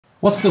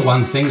What's the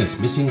one thing that's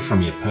missing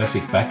from your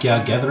perfect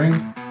backyard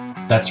gathering?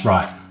 That's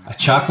right, a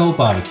charcoal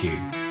barbecue.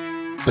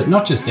 But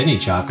not just any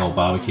charcoal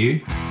barbecue,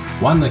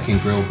 one that can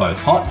grill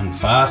both hot and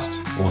fast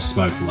or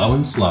smoke low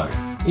and slow.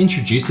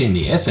 Introducing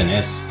the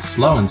SNS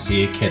Slow and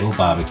Sear Kettle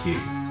Barbecue.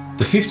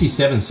 The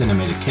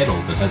 57cm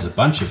kettle that has a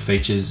bunch of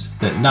features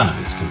that none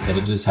of its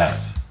competitors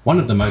have. One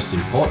of the most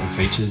important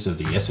features of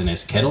the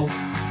SNS Kettle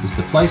is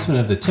the placement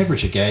of the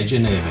temperature gauge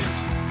and air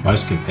vent.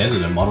 Most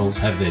competitor models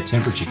have their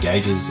temperature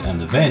gauges and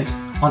the vent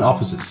on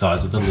opposite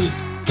sides of the lid.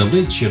 The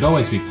lid should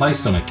always be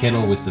placed on a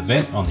kettle with the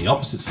vent on the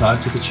opposite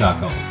side to the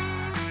charcoal,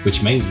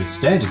 which means with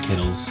standard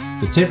kettles,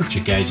 the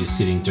temperature gauge is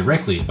sitting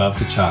directly above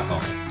the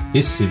charcoal.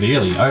 This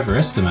severely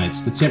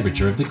overestimates the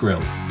temperature of the grill.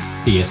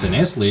 The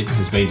SNS lid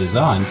has been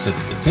designed so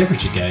that the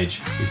temperature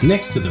gauge is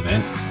next to the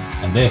vent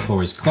and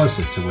therefore is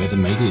closer to where the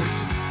meat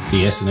is.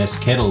 The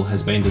SNS Kettle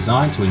has been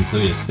designed to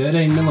include a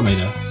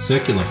 13mm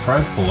circular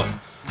probe port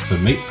for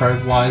meat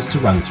probe wires to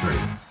run through.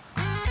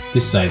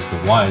 This saves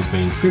the wires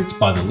being crimped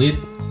by the lid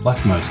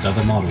like most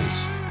other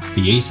models.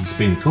 The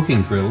EasySpin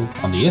cooking grill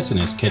on the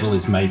SNS Kettle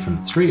is made from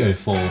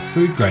 304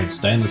 food grade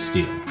stainless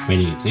steel,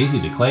 meaning it's easy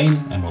to clean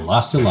and will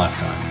last a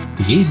lifetime.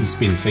 The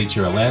EasySpin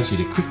feature allows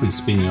you to quickly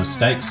spin your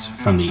steaks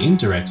from the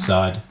indirect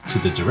side to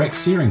the direct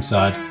searing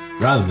side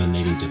rather than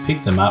needing to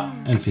pick them up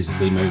and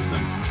physically move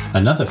them.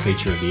 Another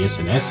feature of the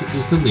SNS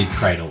is the lid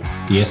cradle.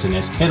 The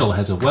SNS Kettle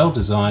has a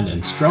well-designed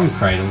and strong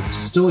cradle to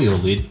store your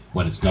lid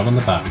when it's not on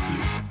the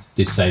barbecue.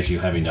 This saves you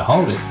having to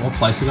hold it or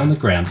place it on the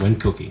ground when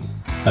cooking.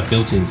 A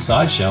built-in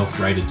side shelf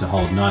rated to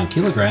hold 9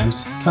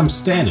 kilograms comes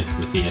standard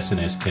with the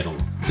SNS Kettle.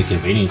 The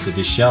convenience of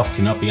this shelf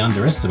cannot be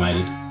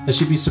underestimated, as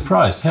you'd be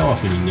surprised how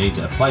often you need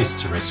a place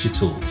to rest your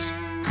tools,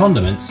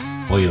 condiments,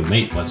 or your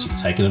meat once you've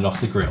taken it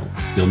off the grill.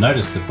 You'll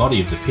notice the body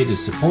of the pit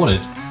is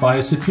supported by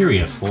a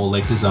superior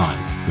 4-leg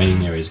design, meaning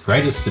there is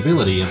greater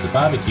stability of the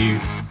barbecue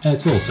and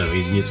it's also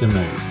easier to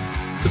move.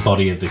 The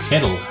body of the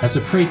kettle has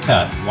a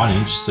pre-cut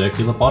 1-inch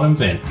circular bottom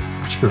vent,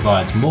 which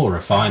provides more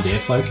refined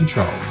airflow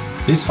control.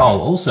 This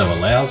hole also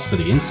allows for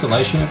the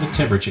installation of a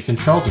temperature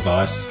control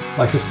device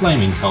like the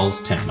Flaming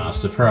Coals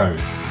Tempmaster Pro.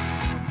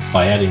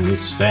 By adding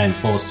this fan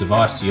force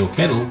device to your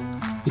kettle,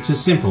 it's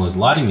as simple as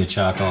lighting your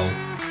charcoal,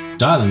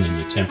 dialing in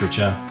your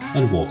temperature,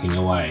 and walking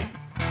away.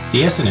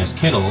 The SNS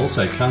Kettle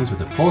also comes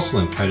with a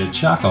porcelain coated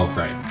charcoal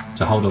grate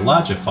to hold a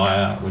larger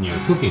fire when you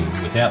are cooking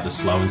without the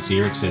slow and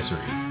sear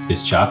accessory.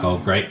 This charcoal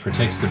grate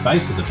protects the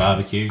base of the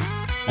barbecue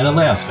and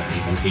allows for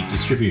even heat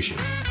distribution.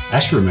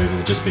 Ash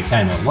removal just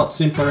became a lot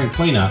simpler and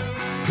cleaner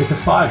with a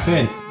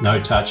 5-vent,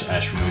 no-touch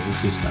ash removal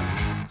system.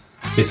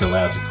 This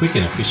allows a quick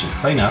and efficient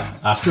cleanup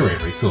after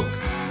every cook.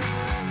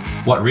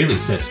 What really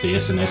sets the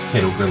SNS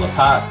Kettle Grill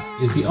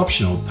apart is the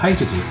optional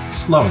patented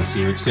slow and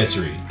sear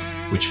accessory,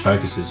 which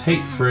focuses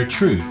heat for a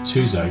true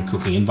 2-zone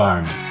cooking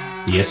environment.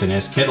 The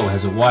SNS Kettle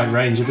has a wide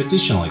range of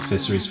additional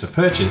accessories for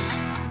purchase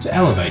to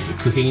elevate your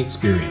cooking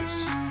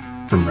experience,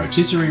 from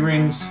rotisserie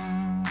rings,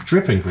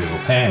 drip and griddle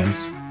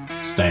pans,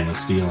 stainless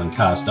steel and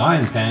cast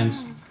iron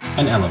pans,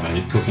 and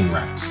elevated cooking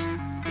racks.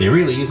 There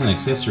really is an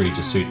accessory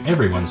to suit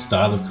everyone's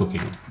style of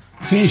cooking.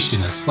 Finished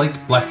in a sleek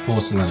black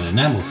porcelain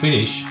enamel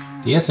finish,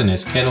 the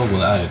SNS Kettle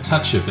will add a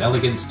touch of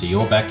elegance to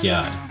your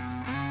backyard.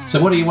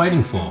 So what are you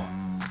waiting for?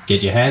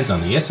 Get your hands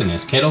on the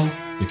SNS Kettle,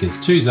 because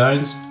 2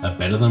 zones are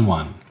better than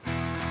 1.